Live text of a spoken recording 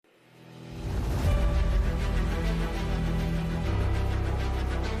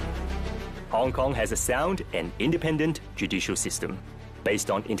Hong Kong has a sound and independent judicial system. Based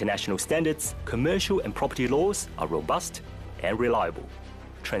on international standards, commercial and property laws are robust and reliable.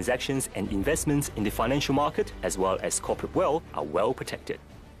 Transactions and investments in the financial market, as well as corporate wealth, are well protected.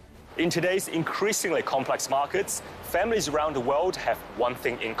 In today's increasingly complex markets, families around the world have one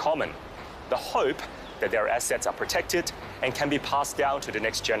thing in common: the hope that their assets are protected and can be passed down to the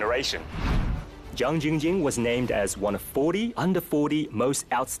next generation. Zhang Jingjing was named as one of 40 under 40 most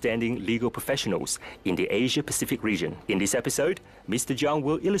outstanding legal professionals in the Asia-Pacific region. In this episode, Mr. Zhang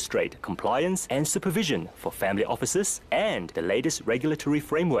will illustrate compliance and supervision for family offices and the latest regulatory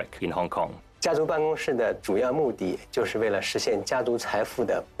framework in Hong Kong. 家族办公室的主要目的就是为了实现家族财富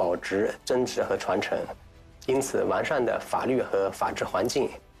的保值、增值和传承，因此完善的法律和法治环境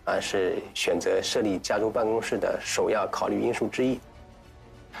是选择设立家族办公室的首要考虑因素之一。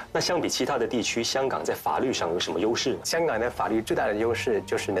那相比其他的地区，香港在法律上有什么优势呢？香港的法律最大的优势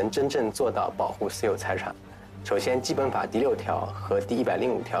就是能真正做到保护私有财产。首先，《基本法》第6条和第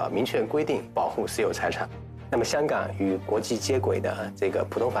105条明确规定保护私有财产。那么，香港与国际接轨的这个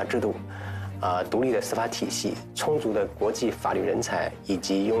普通法制度，独立的司法体系、充足的国际法律人才，以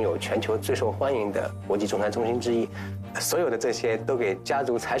及拥有全球最受欢迎的国际仲裁中心之一，所有的这些都给家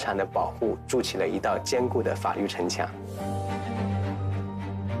族财产的保护筑起了一道坚固的法律城墙。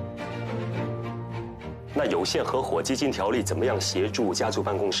那有限合伙基金条例怎么样协助家族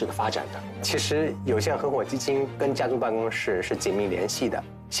办公室的发展呢？其实，有限合伙基金跟家族办公室是紧密联系的。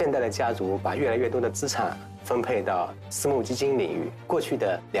现代的家族把越来越多的资产分配到私募基金领域。过去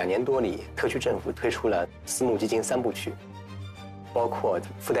的2年多里，特区政府推出了私募基金3部曲，包括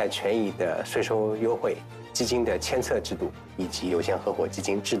附带权益的税收优惠、基金的签册制度以及有限合伙基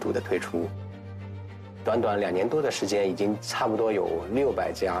金制度的推出。短短2年多的时间，已经差不多有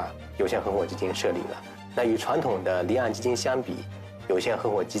600家有限合伙基金设立了。那与传统的离岸基金相比，有限合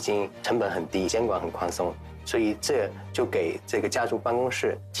伙基金成本很低，监管很宽松，所以这就给这个家族办公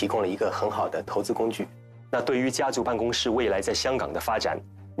室提供了一个很好的投资工具。那对于家族办公室未来在香港的发展，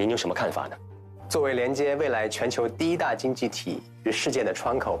您有什么看法呢？作为连接未来全球第1大经济体与世界的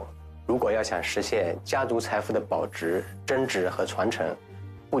窗口，如果要想实现家族财富的保值、增值和传承，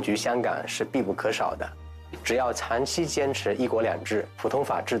布局香港是必不可少的。只要长期坚持1国2制、普通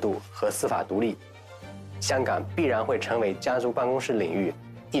法制度和司法独立，香港必然会成为家族办公室领域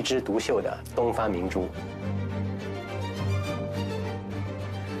一枝独秀的东方明珠。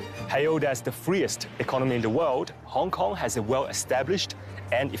Hailed as the freest economy in the world, Hong Kong has a well-established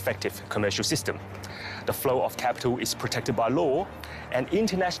and effective commercial system. The flow of capital is protected by law, and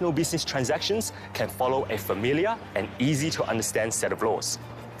international business transactions can follow a familiar and easy-to-understand set of laws.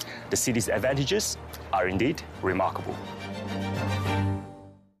 The city's advantages are indeed remarkable.